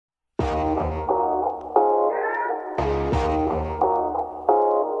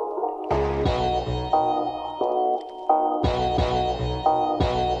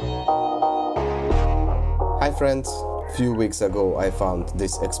friends, few weeks ago I found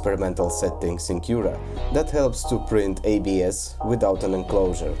this experimental settings in Cura that helps to print ABS without an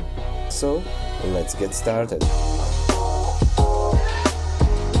enclosure. So let's get started.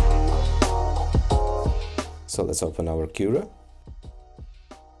 So let's open our Cura.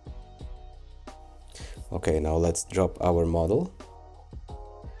 Okay, now let's drop our model.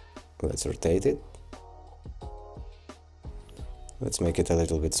 Let's rotate it. Let's make it a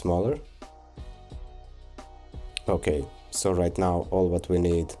little bit smaller. Okay, so right now all what we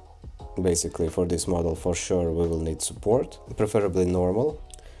need basically for this model, for sure we will need support, preferably normal,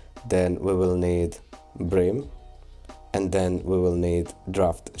 then we will need brim, and then we will need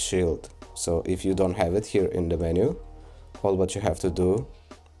draft shield. So if you don't have it here in the menu, all what you have to do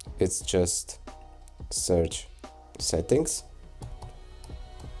is just search settings,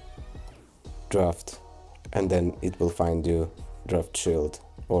 draft, and then it will find you draft shield,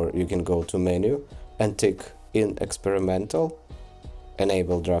 or you can go to menu and tick in experimental,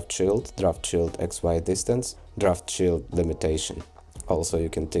 enable draft shield XY distance, draft shield limitation. Also you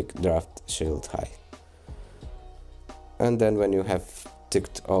can tick draft shield high. And then when you have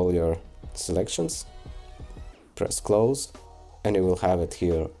ticked all your selections, press close, and you will have it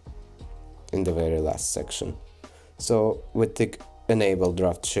here in the very last section. So we tick enable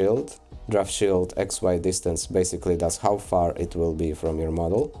draft shield XY distance basically does how far it will be from your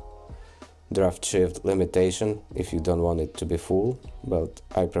model. Draft shift limitation if you don't want it to be full, but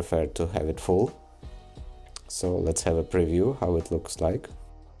I prefer to have it full. So let's have a preview how it looks like.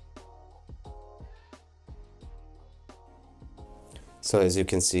 So as you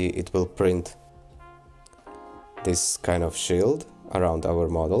can see, it will print this kind of shield around our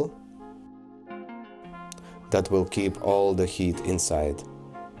model that will keep all the heat inside,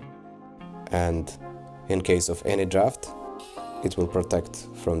 and in case of any draft it will protect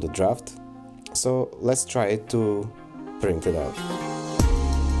from the draft. So let's try to print it out.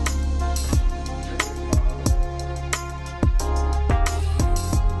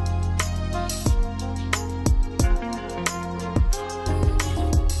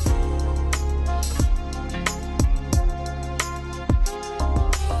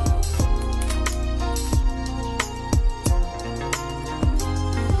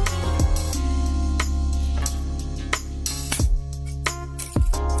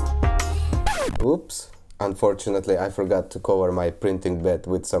 Oops, unfortunately I forgot to cover my printing bed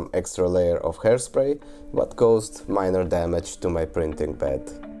with some extra layer of hairspray, what caused minor damage to my printing bed.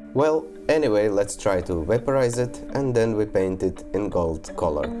 Well, anyway, let's try to vaporize it and then we paint it in gold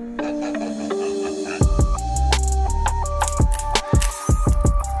color.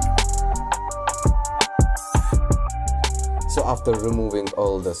 So after removing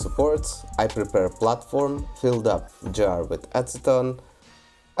all the supports, I prepare platform, filled up jar with acetone,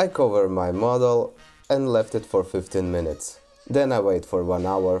 I cover my model and left it for 15 minutes. Then I wait for 1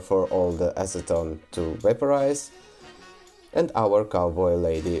 hour for all the acetone to vaporize, and our cowboy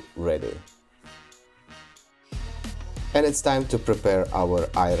lady ready. And it's time to prepare our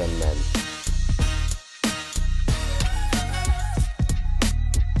Iron Man.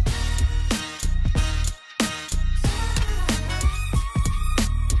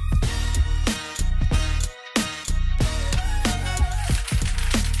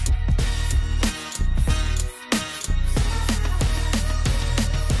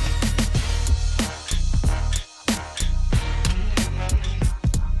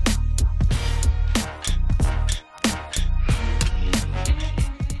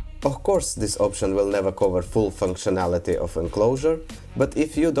 Of course, this option will never cover full functionality of enclosure, but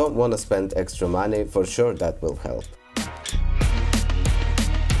if you don't want to spend extra money, for sure that will help.